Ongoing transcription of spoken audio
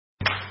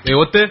ஏ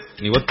ஒத்து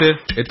நீ ஒத்து,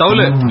 ஏ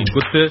தவுலு நீ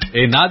குத்து,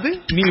 ஏ நாது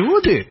நீ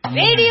ஊது.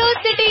 Radio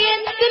city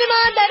cinema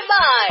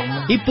Darbar.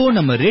 இப்போ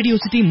நம்ம ரேடியோ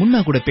சிட்டி முன்னா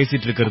கூட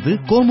பேசிட்டு இருக்கிறது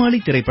கோமாளி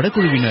திரைப்பட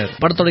குழுவினர்.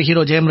 படத்தோட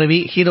ஹீரோ ஜெயம் ரவி,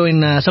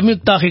 ஹீரோயின்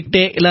சம்யுக்தா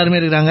ஹெக்டே எல்லாருமே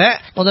இருக்காங்க.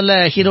 முதல்ல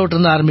ஹீரோட்ட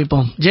இருந்து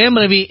ஆரம்பிப்போம். ஜெயம்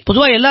ரவி,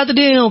 பொதுவா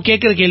எல்லாத்துட்டையும்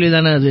கேட்கிற கேள்வி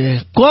தானே அது,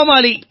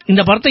 கோமாளி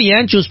இந்த படத்தை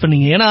ஏன் சூஸ்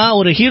பண்ணீங்க? ஏன்னா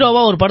ஒரு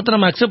ஹீரோவா ஒரு படத்தை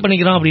நம்ம அக்செப்ட்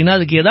பண்ணிக்கிறோம் அப்படின்னா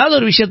அதுக்கு ஏதாவது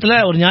ஒரு விஷயத்துல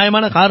ஒரு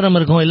நியாயமான காரணம்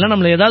இருக்கும், இல்ல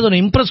நம்மள ஏதாவது ஒரு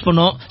இம்ப்ரெஸ்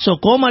பண்ணும். சோ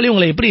கோமாளி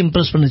உங்களை எப்படி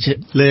இம்ப்ரெஸ் பண்ணுச்சு?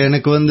 இல்ல,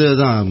 எனக்கு வந்து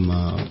அதான்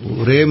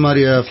ஒரே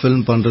மாதிரியா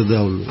ஃபில்ம் பண்றது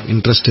அவ்வளவு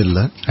இன்ட்ரெஸ்ட் இல்ல.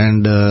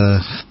 அண்ட்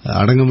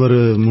அடங்குமுறை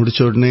முடிச்ச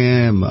உடனே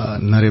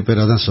நிறைய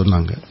பேர் அதான்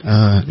சொன்னாங்க,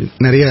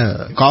 நிறைய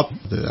காப்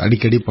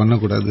அடிக்கடி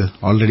பண்ணக்கூடாது,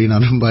 ஆல்ரெடி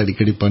நான் ரொம்ப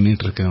அடிக்கடி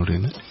பண்ணிட்டு இருக்கேன்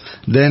அப்படின்னு.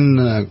 தென்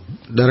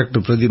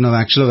டைரக்டர் பிரதீப், நான்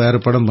ஆக்சுவலா வேற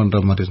படம் பண்ற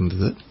மாதிரி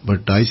இருந்தது.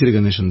 பட் ஐஸ்வரி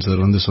கணேசன்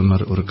சார் வந்து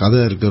சொன்னார், ஒரு கதை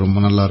இருக்கு, ரொம்ப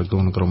நல்லா இருக்கு,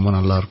 உனக்கு ரொம்ப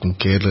நல்லா இருக்கும்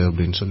கேளு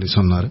அப்படின்னு சொல்லி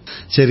சொன்னாரு.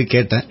 சரி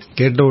கேட்டேன்.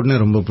 கேட்ட உடனே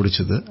ரொம்ப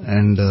பிடிச்சது.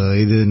 அண்ட்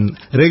இது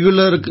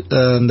ரெகுலர்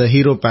இந்த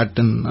ஹீரோ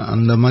பேட்டர்ன்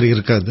அந்த மாதிரி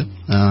இருக்காது,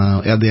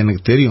 அது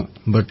எனக்கு தெரியும்.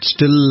 But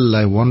still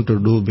I want to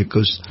do,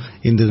 because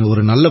இந்த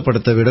ஒரு நல்ல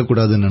படத்தை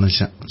விடக்கூடாதுன்னு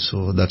நினைச்சேன். So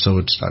that's how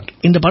it start.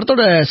 இந்த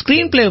படத்தோட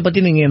ஸ்கிரீன் பிளே பத்தி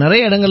நீங்க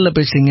நிறைய இடங்கள்ல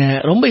பேசுறீங்க.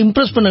 ரொம்ப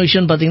இம்ப்ரெஸ் பண்ண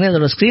விஷயம் பாத்தீங்கன்னா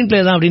இதோட ஸ்கிரீன்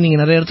பிளே தான் அப்படின்னு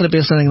நீங்க நிறைய இடத்துல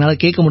பேசுறதுனால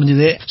கேட்க முடிஞ்சது.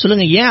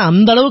 சொல்லுங்க, ஏன்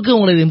அந்த அளவுக்கு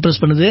உங்களை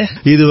இம்ப்ரெஸ் பண்ணுது?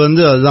 இது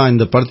வந்து அதுதான்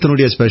இந்த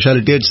படத்தினுடைய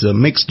ஸ்பெஷாலிட்டி. It's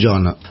mix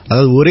genre.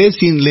 அதாவது ஒரே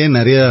சீன்லயே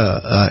நிறைய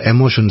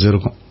எமோஷன்ஸ்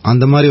இருக்கும்.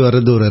 அந்த மாதிரி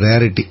வர்றது ஒரு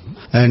ரேரிட்டி.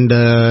 அண்ட்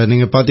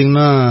நீங்க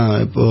பாத்தீங்கன்னா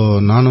இப்போ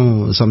நானும்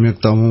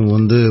சம்யுக்தாவும்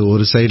வந்து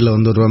ஒரு சைடுல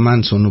வந்து ஒரு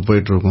ரொமான்ஸ் ஒன்னு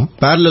போயிட்டு இருக்கும்.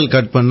 பேரலல்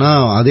கட் பண்ணா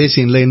அதே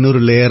சீன்ல இன்னொரு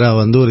லேயரா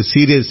வந்து ஒரு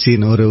சீரியஸ்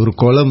சீன், ஒரு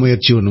கொலை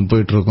முயற்சி ஒன்னு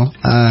போயிட்டு இருக்கும்.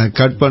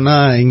 கட் பண்ணா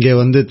இங்க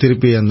வந்து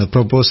திருப்பி அந்த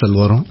ப்ரொபோசல்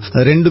வரும்.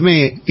 ரெண்டுமே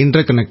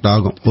இன்டர் கனெக்ட்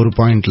ஆகும் ஒரு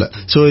பாயிண்ட்ல.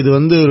 சோ இது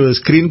வந்து ஒரு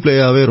ஸ்கிரீன்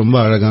பிளேயாவே ரொம்ப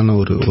அழகான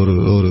ஒரு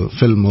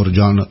ஃபில்ம், ஒரு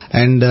ஜானர்.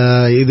 அண்ட்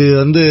இது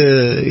வந்து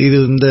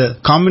இந்த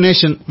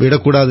காம்பினேஷன்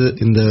விடக்கூடாது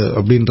இந்த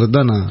அப்படின்றது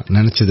தான் நான்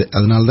நினைச்சது.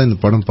 அதனாலதான்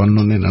இந்த படம்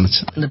பண்ணணும்னு நினைச்சேன்.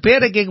 இந்த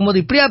பேரை கேட்கும்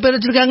போது இப்படியா பேர்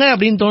வச்சிருக்காங்க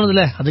அப்படின்னு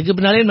தோணுதுல, அதுக்கு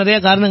பின்னாலே நிறைய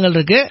காரணங்கள்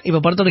இருக்கு. இப்ப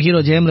படத்தோட ஹீரோ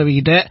ஜெயம் ரவி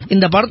கிட்ட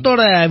இந்த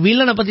படத்தோட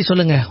வில்லனை பத்தி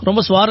சொல்லுங்க.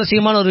 ரொம்ப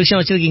சுவாரஸ்யமான ஒரு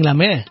விஷயம்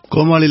வச்சிருக்கீங்களாமே.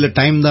 கோமாளியில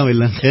டைம் தான்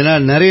வில்லன். ஏன்னா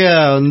நிறைய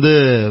வந்து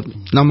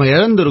நம்ம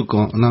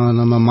இழந்திருக்கோம்,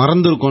 நம்ம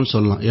மறந்திருக்கோம்னு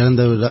சொல்லலாம்.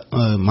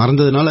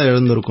 மறந்ததுனால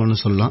இழந்திருக்கோம்னு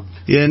சொல்லலாம்.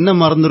 என்ன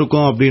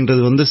மறந்திருக்கோம்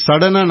அப்படின்றது வந்து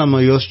சடனா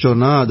நம்ம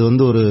யோசிச்சோம்னா அது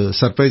வந்து ஒரு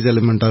சர்ப்ரைஸ்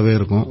எலிமெண்டாவே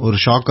இருக்கும், ஒரு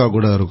ஷாக்கா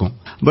கூட இருக்கும்.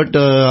 பட்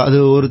அது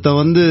ஒருத்த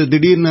வந்து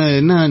திடீர்னு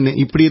என்ன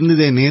இப்படி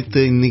இருந்ததே நேத்து,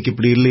 இன்னைக்கு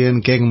இப்படி இல்லையேன்னு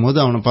கேட்கும் போது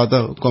அவனை பார்த்தா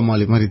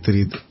கோமாளி மாதிரி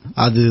தெரியுது.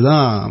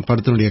 அதுதான்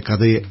படத்தினுடைய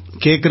கதையே.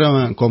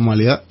 கேட்கிறவன்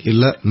கோமாளியா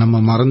இல்ல நம்ம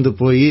மறந்து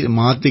போய்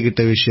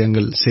மாத்திக்கிட்ட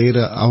விஷயங்கள் செய்யற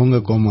அவங்க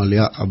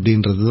கோமாளியா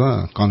அப்படின்றதுதான்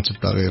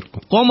கான்செப்டாவே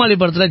இருக்கும். கோமாளி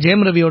படத்துல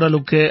ஜெயம் ரவியோட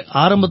லுக்கு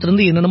ஆரம்பத்துல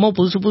இருந்து என்னென்னமோ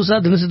புதுசா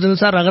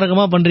தினசா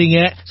ரகரகமா பண்றீங்க.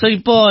 சோ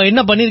இப்போ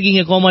என்ன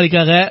பண்ணிருக்கீங்க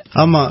கோமாளிக்காக?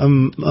 ஆமா,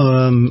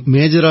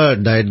 மேஜரா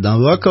டயட்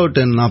தான். ஒர்க் அவுட்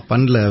நான்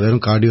பண்ணல,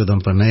 வெறும் கார்டியோ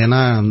தான் பண்ணேன்.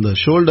 ஏன்னா அந்த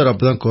ஷோல்டர்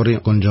அப்பதான்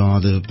குறையும், கொஞ்சம்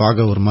அது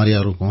பார்க்க ஒரு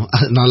மாதிரியா இருக்கும்.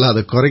 அதனால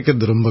அதை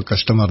குறைக்கிறது ரொம்ப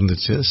கஷ்டமா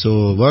இருந்துச்சு. சோ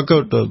ஒர்க்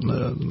அவுட்,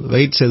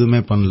 வெயிட்ஸ்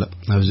எதுவுமே பண்ணல.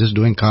 I was just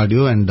doing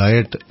cardio and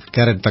diet,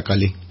 carrot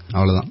தக்காளி,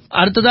 அவ்வளவுதான்.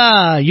 அடுத்ததா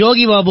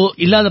யோகி பாபு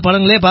இல்லாத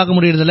படங்களே பார்க்க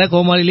முடியறதில்ல,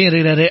 கோமாளிலயும்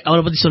இருக்கிறாரு.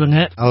 அவரை பத்தி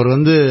சொல்லுங்க. அவர்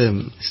வந்து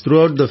த்ரூ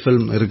அவுட் த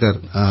ஃபில்ம் இருக்கார்.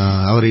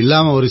 அவர்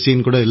இல்லாம ஒரு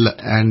சீன் கூட இல்ல.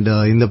 அண்ட்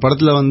இந்த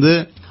படத்துல வந்து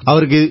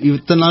அவருக்கு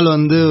இத்தனை நாள்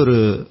வந்து ஒரு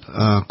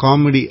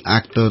காமெடி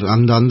ஆக்டர்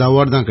அந்த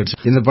அவார்டு தான் கிடைச்சு.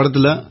 இந்த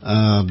படத்துல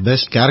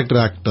பெஸ்ட் கேரக்டர்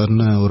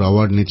ஆக்டர்னு ஒரு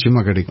அவார்டு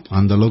நிச்சயமா கிடைக்கும்.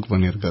 அந்த அளவுக்கு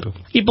பண்ணிருக்காரு.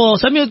 இப்போ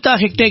சம்யுக்தா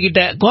ஹெக்டே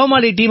கிட்ட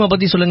கோமாளி டீமை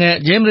பத்தி சொல்லுங்க.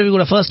 ஜெயம் ரவி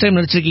கூட ஃபர்ஸ்ட் டைம்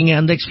நடிச்சிருக்கீங்க,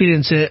 அந்த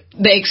experience.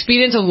 The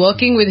experience of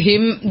working with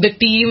him, the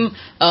team,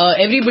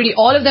 everybody,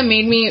 all of them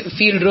made me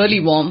feel really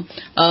warm.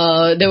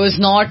 There was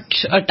not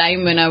a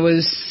time when I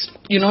was,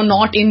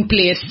 not in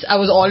place. I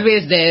was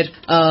always there.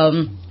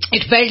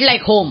 It felt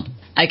like home,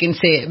 I can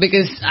say,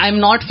 because I'm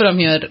not from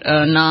here.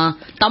 Na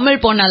Tamil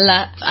ponalla.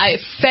 I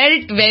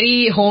felt very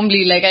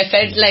homely. Like I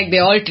felt like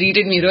they all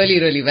treated me really,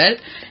 really well.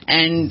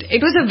 And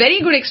it was a very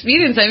good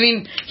experience. I mean,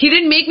 he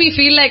didn't make me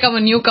feel like I'm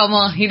a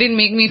newcomer. He didn't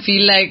make me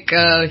feel like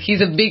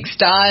he's a big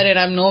star and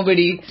I'm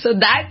nobody. So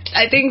that,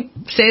 I think,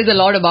 says a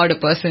lot about a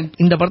person.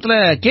 இந்த படத்துல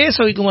K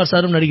Ravikumar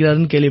சாரும்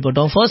நடிக்கிறாருன்னு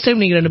கேள்விப்பட்டோம். First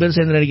time நீங்க ரெண்டு பேரும்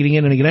சேர்ந்து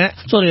நடிக்கிறீங்கன்னு நினைக்கிறேன்.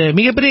 So ஒரு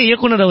மிகப்பெரிய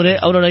இயக்குனர்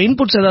அவரோட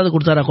இன்புட்ஸ் ஏதாவது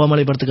கொடுத்தாரா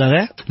கோமாளி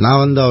படத்துக்காக?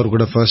 நான் வந்து அவர்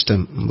கூட ஃபர்ஸ்ட்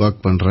டைம்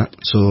ஒர்க் பண்றேன்.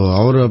 சோ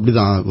அவர்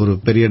அப்படிதான், ஒரு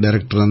பெரிய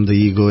டைரக்டர், அந்த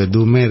ஈகோ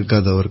எதுவுமே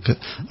இருக்காது அவருக்கு.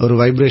 ஒரு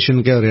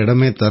வைப்ரேஷனுக்கே அவர்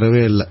இடமே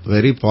தரவே இல்லை.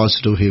 Very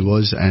positive he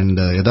was.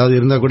 And ஏதாவது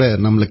இருந்தா கூட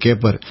நம்மள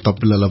கேட்பாரு,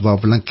 தப்பு இல்லப்பா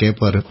அப்படிலாம்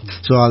கேட்பாரு.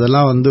 சோ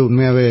அதெல்லாம் வந்து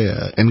உண்மையாவே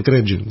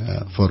என்கரேஜிங்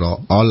ஃபார்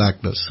ஆல்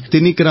ஆக்டர்ஸ்.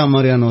 திணிக்கிற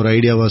மாதிரியான ஒரு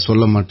ஐடியாவா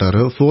சொல்ல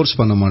மாட்டாரு, ஃபோர்ஸ்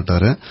பண்ண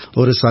மாட்டாரு.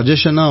 ஒரு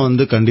சஜஷனா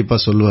வந்து கண்டிப்பா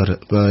சொல்லுவாரு.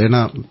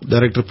 ஏன்னா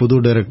டைரக்டர், புது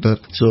டைரக்டர்,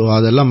 சோ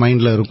அதெல்லாம்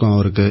மைண்ட்ல இருக்கும்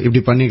அவருக்கு.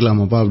 இப்படி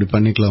பண்ணிக்கலாமாப்பா, அப்படி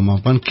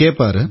பண்ணிக்கலாமாப்பான்னு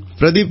கேட்பாரு.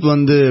 பிரதீப்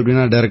வந்து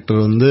எப்படின்னா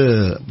டைரக்டர் வந்து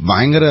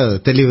பயங்கர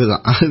தெளிவு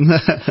தான்.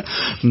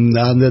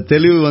 அந்த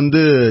தெளிவு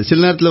வந்து சில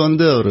நேரத்துல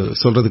வந்து அவர்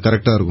சொல்றது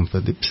கரெக்டா இருக்கும்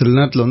பிரதீப். சில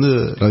நேரத்துல வந்து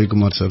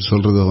ரவிக்குமார் சார்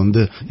சொல்றத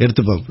வந்து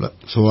எடுத்துப்பாப்ல.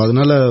 சோ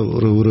அதனால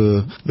ஒரு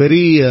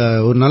வெரி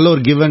ஒரு நல்ல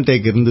ஒரு கிவ் அண்ட்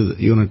டேக் இருந்தது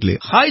யூனிட்லயே.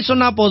 ஹாய்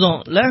சொன்னா போதும்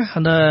இல்ல,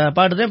 அந்த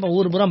பாட்டு தான் இப்ப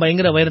ஊர் பூரா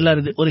பயங்கர வைரலா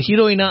இருக்கு. ஒரு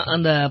ஹீரோயினா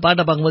அந்த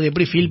பாட்டை பார்க்கும்போது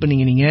எப்படி ஃபீல்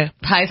பண்ணீங்க நீங்க?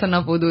 Hi Sanna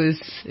Podu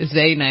is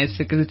very nice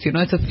because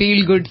it's a feel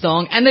good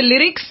song and the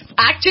lyrics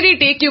actually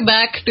take you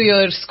back to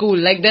your school.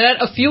 Like there are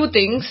a few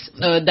things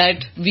that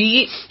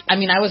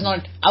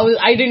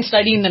I didn't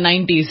study in the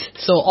 90s,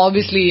 so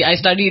obviously I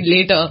studied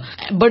later,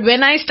 but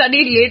when I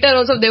studied later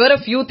also there were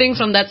a few things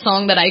from that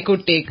song that I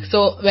could take.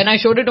 So when I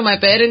showed it to my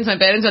parents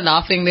were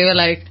laughing. They were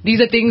like,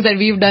 these are things that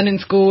we've done in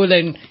school,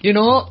 and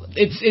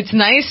it's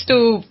nice to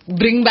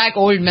bring back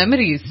old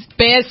memories.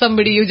 Pair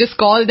somebody, you just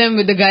call them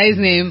with the guy's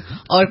name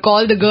or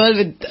call the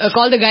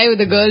guy with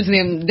the girl's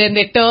name, then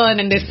they turn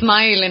and they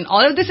smile, and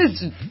all of this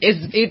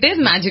is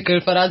magical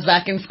for us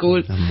back in school.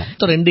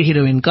 ரெண்டு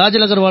heroine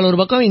Kajal Agarwal ஒரு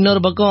பக்கம்,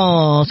 இன்னொரு பக்கம்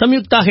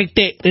சம்யுக்தா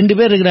ஹெக்டே, ரெண்டு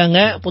பேர் இருக்காங்க.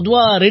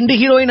 பொதுவா ரெண்டு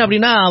ஹீரோயின்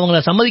அப்படின்னா அவங்கள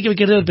சம்மதிக்க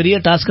வைக்கிறது ஒரு பெரிய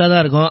டாஸ்கா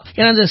தான் இருக்கும்.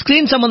 ஏன்னா அந்த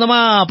ஸ்கிரீன் சம்பந்தமா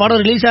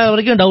படம் ரிலீஸ் ஆக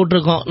வரைக்கும் டவுட்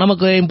இருக்கும்,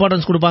 நமக்கு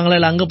இம்பார்ட்டன்ஸ் கொடுப்பாங்களா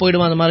இல்ல அங்க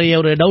போயிடுமா, அந்த மாதிரி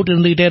ஒரு டவுட்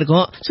இருந்துகிட்டே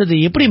இருக்கும். சோ இது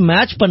எப்படி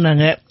மேட்ச்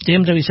பண்ணாங்க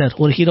ஜெயம் ரவி சார்?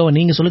 ஒரு ஹீரோவை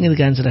நீங்க சொல்லுங்க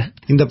இதுக்கு ஆன்சர்.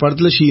 இந்த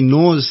படத்துல she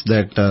knows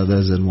that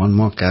there's one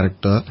more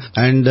character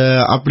and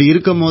அப்படி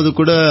இருக்கும்போது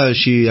கூட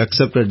she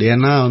accepted.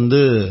 ஏன்னா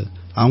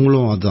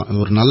அவங்களும் அதான்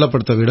ஒரு நல்ல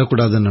படத்தை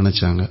விடக்கூடாதுன்னு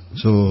நினைச்சாங்க.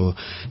 சோ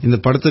இந்த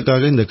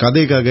படத்துக்காக இந்த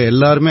கதைக்காக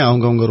எல்லாருமே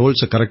அவங்கவுங்க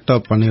ரோல்ஸை கரெக்டா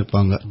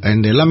பண்ணிருப்பாங்க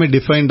அண்ட் எல்லாமே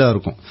டிஃபைன்டா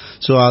இருக்கும்.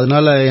 சோ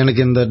அதனால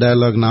எனக்கு இந்த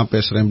டயலாக் நான்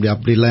பேசுறேன் இப்படி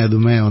அப்படிலாம்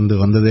எதுவுமே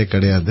வந்ததே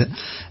கிடையாது.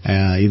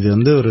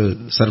 இது ஒரு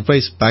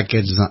சர்ப்ரைஸ்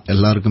பேக்கேஜ் தான்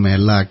எல்லாருக்குமே,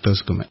 எல்லா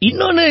ஆக்டர்ஸ்க்குமே.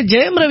 இன்னொன்னு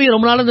ஜெயம் ரவி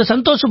ரொம்ப நாள் இந்த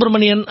சந்தோஷ்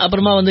சுப்ரமணியன்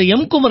அப்புறமா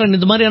எம் குமரன்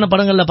இந்த மாதிரியான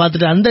படங்கள்ல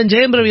பார்த்துட்டு அந்த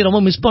ஜெயம் ரவி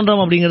ரொம்ப மிஸ்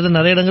பண்றோம் அப்படிங்கறது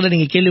நிறைய இடங்கள்ல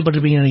நீங்க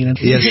கேள்விப்பட்டிருப்பீங்க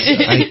நினைக்கிறேன்.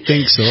 S, I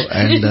think so.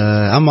 And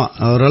ஆமா,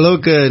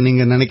 ஓரளவுக்கு நீங்க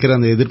நினைக்கிற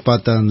அந்த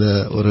எதிர்பார்த்த அந்த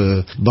ஒரு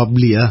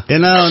பப்ளியா,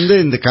 ஏன்னா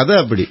இந்த கதை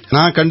அப்படி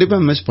நான் கண்டிப்பா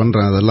மிஸ்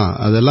பண்றேன்.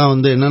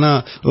 அதெல்லாம் என்னன்னா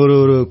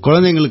ஒரு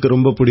குழந்தைங்களுக்கு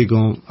ரொம்ப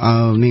பிடிக்கும்.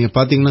 நீங்க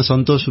பாத்தீங்கன்னா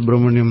சந்தோஷ்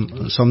சுப்ரமணியம்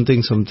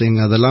சம்திங்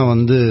அதெல்லாம்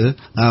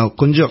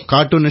கொஞ்சம்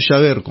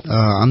கார்ட்டூனிஷாவே இருக்கும்.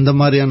 அந்த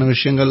மாதிரியான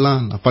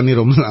விஷயங்கள்லாம் பண்ணி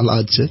ரொம்ப நல்லா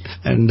ஆச்சு.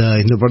 அண்ட்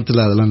இந்த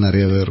படத்துல அதெல்லாம்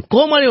நிறையவே இருக்கும்.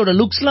 கோமாளியோட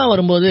லுக்ஸ் எல்லாம்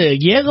வரும்போது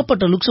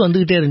ஏகப்பட்ட லுக்ஸ்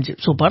வந்துகிட்டே இருந்துச்சு.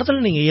 சோ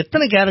படத்துல நீங்க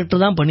எத்தனை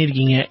கேரக்டர் தான்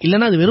பண்ணிருக்கீங்க,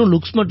 இல்லன்னா அது வெறும்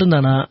லுக்ஸ் மட்டும்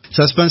தானா?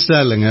 சஸ்பென்ஸ்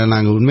தான் இல்லைங்க,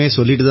 நாங்க உண்மையை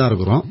சொல்லிட்டு தான்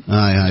இருக்கிறோம்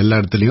எல்லா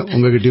இடத்துலயும்,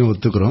 உங்ககிட்டயும்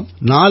ஒத்துக்கிறோம்.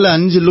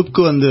 4-5 லுக்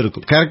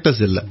இருக்கும்,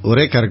 கேரக்டர்ஸ் இல்ல,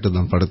 ஒரே கேரக்டர்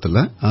தான்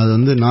படத்துல.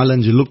 அது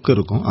 4-5 லுக்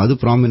இருக்கும், அது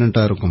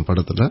ப்ராமினென்டா இருக்கும்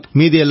படத்துல.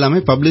 மீதி எல்லாமே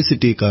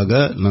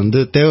பப்ளிசிட்டிக்காக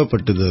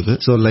தேவைப்பட்டது அது.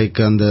 சோ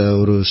லைக் அந்த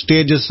ஒரு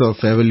ஸ்டேஜஸ்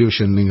ஆஃப்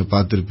எவல்யூஷன் நீங்க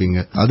பாத்திருப்பீங்க.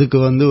 அதுக்கு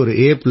ஒரு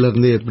ஏப்ல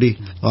இருந்து எப்படி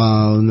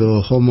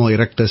ஹோமோ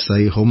எரெக்டஸ்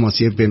ஆகி ஹோமோ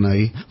சேப்பியன்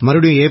ஆகி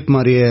மறுபடியும் ஏப்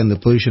மாதிரியே அந்த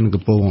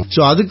பொசிஷனுக்கு போவோம்.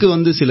 சோ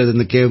அதுக்கு சிலது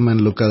இந்த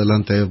கேவ்மேன் லுக்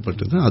அதெல்லாம்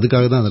தேவைப்பட்டது.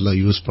 அதுக்காக தான் அதெல்லாம்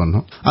யூஸ்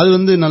பண்ணோம்.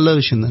 அது நல்ல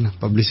விஷயம் தானே,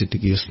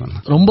 பப்ளிசிட்டிக்கு யூஸ்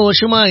பண்ணோம். ரொம்ப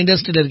வருஷமா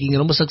இண்டஸ்ட்ரியில இருக்கீங்க,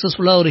 ரொம்ப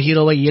சக்சஸ்ஃபுல்லா ஒரு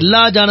ஹீரோவா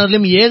எல்லா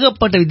ஜானர்லயும்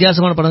ஏகப்பட்ட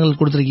வித்தியாசமான படங்கள்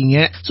கொடுத்திருக்கீங்க.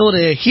 சோ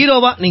ஒரு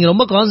ஹீரோவா நீங்க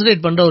ரொம்ப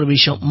கான்சென்ட்ரேட் பண்ற ஒரு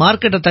விஷயம்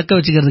மார்க்கெட்டை தக்க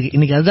வச்சுக்கிறதுக்கு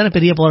இன்னைக்கு அதுதானே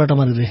பெரிய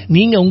போராட்டமா இருக்குது.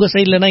 நீங்க உங்க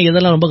சைடுலனா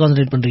எதெல்லாம் ரொம்ப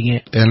கான்சென்ட்ரேட் பண்றீங்க?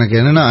 எனக்கு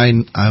என்னன்னா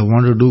I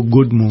want to do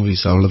good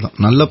movies, அவ்வளவுதான்.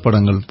 நல்ல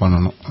படங்கள்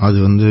பண்ணணும்.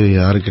 அது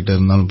யாருக்கிட்ட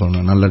இருந்தாலும்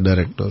பண்ணணும். நல்ல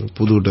டைரக்டர்,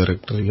 புது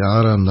டைரக்டர்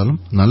யாரா இருந்தாலும்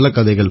நல்ல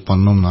கதைகள்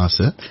பண்ணணும்னு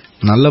ஆசை,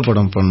 நல்ல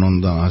படம்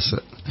பண்ணணும்னு தான் ஆசை.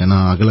 ஏன்னா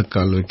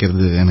அகலக்கால்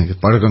வைக்கிறது எனக்கு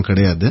பழக்கம்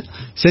கிடையாது.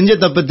 செஞ்ச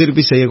தப்ப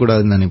திருப்பி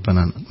செய்யக்கூடாதுன்னு நினைப்பேன்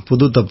நான்.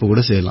 புது தப்பு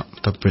கூட செய்யலாம்,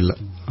 தப்பு இல்லை.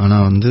 ஆனா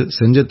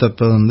செஞ்ச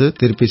தப்ப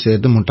திருப்பி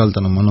செய்யறது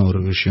முட்டாள்தனமான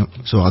ஒரு விஷயம்.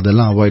 சோ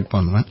அதெல்லாம் அவாய்ட்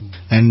பண்ணுவேன்.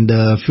 அண்ட்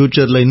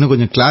ஃபியூச்சர்ல இன்னும்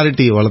கொஞ்சம்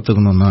கிளாரிட்டி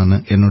வளர்த்துக்கணும்.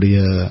 நான் என்னுடைய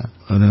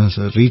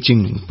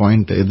ரீச்சிங்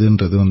பாயிண்ட்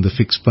எதுன்றது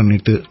ஃபிக்ஸ்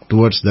பண்ணிட்டு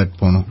டுவர்ட்ஸ் தட்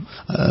போகணும்.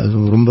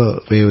 ரொம்ப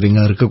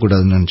வேவரிங்கா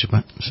இருக்கக்கூடாதுன்னு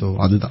நினைச்சுப்பேன். சோ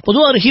அதுதான்.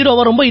 பொதுவா ஒரு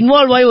ஹீரோவா ரொம்ப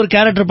இன்வால்வ் ஆகி ஒரு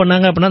கேரக்டர்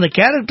பண்ணாங்க அப்படின்னா அந்த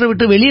கேரக்டர்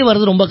விட்டு வெளியே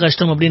வரது ரொம்ப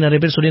கஷ்டம் அப்படின்னு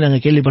நிறைய பேர் சொல்லி நாங்க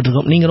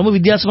கேள்விப்பட்டிருக்கோம். நீங்க ரொம்ப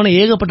வித்தியாசமான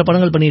ஏகப்பட்ட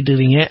படங்கள் பண்ணிட்டு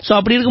இருக்கீங்க. சோ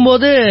அப்படி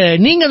இருக்கும்போது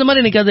நீங்க அந்த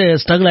மாதிரி என்னைக்காவது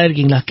ஸ்ட்ரகிள்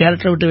ஆயிருக்கீங்களா?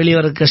 கேரக்டர் விட்டு வெளியே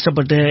வர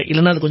கஷ்டப்பட்டு,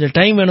 இல்லன்னா அது கொஞ்சம்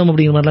டைம் வேணும்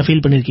அப்படிங்கிற மாதிரி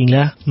ஃபீல்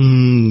பண்ணிருக்கீங்களா?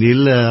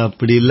 இல்ல,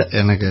 அப்படி இல்ல.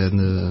 எனக்கு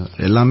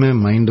எல்லாமே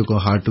மைண்டுக்கோ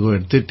ஹார்ட்டுக்கோ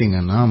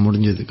எடுத்துட்டீங்கன்னா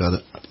முடிஞ்சது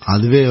கதை.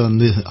 அதுவே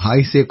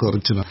ஆயுசே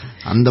குறைச்சிடும்.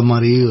 அந்த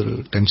மாதிரி ஒரு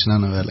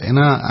டென்ஷனான வேலை.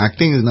 ஏன்னா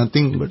acting is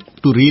nothing but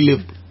to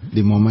relive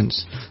the moments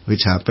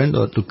which happened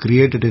or to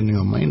create it in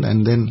your mind and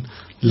then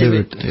live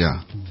it. Yeah.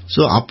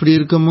 So அப்படி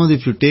இருக்கும்போது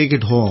if you take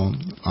it home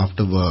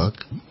after work,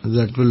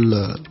 that will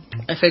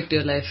affect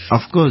your life.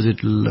 Of course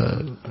it will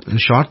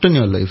shorten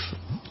your life.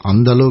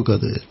 அந்த அளவுக்கு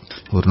அது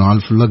ஒரு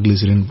நாள் ஃபுல்லா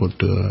glycerin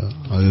போட்டு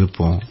அது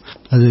இருப்போம்.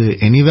 அது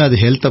எனிவே அது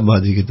ஹெல்த்தை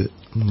பாதிக்குது,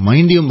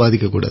 மைண்டையும்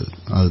பாதிக்க கூடாது.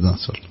 அதுதான்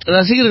சொல்றேன்.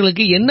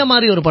 ரசிகர்களுக்கு என்ன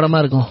மாதிரி ஒரு படமா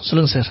இருக்கும்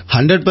சொல்லுங்க sir?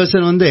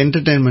 100%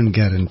 entertainment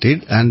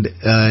guaranteed. And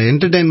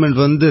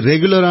entertainment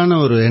ரெகுலரான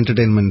ஒரு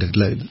என்டர்டைன்மெண்ட்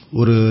இல்ல.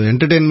 ஒரு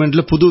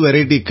என்டர்டைன்மெண்ட்ல புது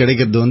வெரைட்டி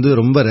கிடைக்கிறது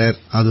ரொம்ப ரேர்.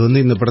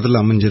 அது இந்த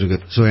படத்துல அமைஞ்சிருக்கு.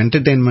 சோ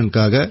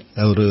என்டர்டைன்மெண்ட்காக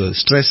ஒரு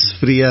ஸ்ட்ரெஸ்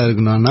ஃப்ரீயா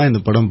இருக்கணும்னா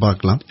இந்த படம்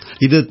பார்க்கலாம்.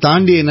 இது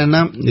தாண்டி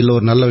என்னன்னா இதுல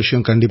ஒரு நல்ல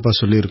விஷயம் கண்டிப்பா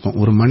சொல்லியிருக்கோம்.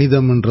 ஒரு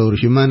மனிதம்ன்ற ஒரு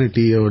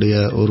ஹியூமனிட்டியோடைய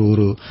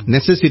ஒரு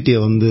நெசசிட்டியை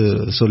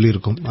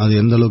சொல்லியிருக்கோம். அது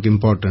எந்த அளவுக்கு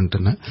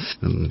இம்பார்ட்டன்ட்னு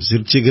 0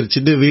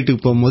 சிரிச்சிட்டு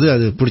வீட்டுக்கு போகும்போது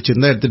அது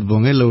பிடிச்சிருந்தா எடுத்துட்டு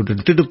போங்க, இல்ல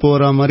விட்டுட்டு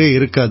போற மாதிரியே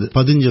இருக்காது,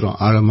 பதிஞ்சிரும்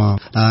ஆழமா.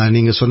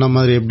 நீங்க சொன்ன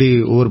மாதிரி எப்படி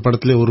ஒவ்வொரு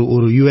படத்துல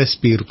ஒரு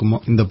யூஎஸ்பி இருக்குமோ,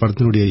 இந்த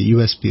படத்தினுடைய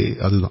யூஎஸ்பி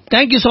அதுதான்.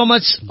 Thank you so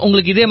much.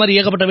 உங்களுக்கு இதே மாதிரி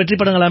ஏகப்பட்ட வெற்றி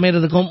படங்கள்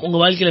அமையறதுக்கும் உங்க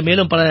வாழ்க்கையில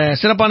மேலும் பல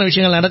சிறப்பான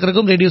விஷயங்கள்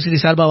நடக்கிறதுக்கும் ரேடியோ சிட்டி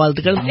சார்பா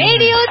வாழ்த்துக்கள்.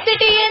 Radio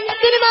சிட்டியின்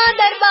cinema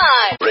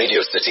Darbar.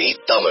 Radio city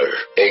Tamil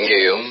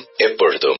எங்கேயோ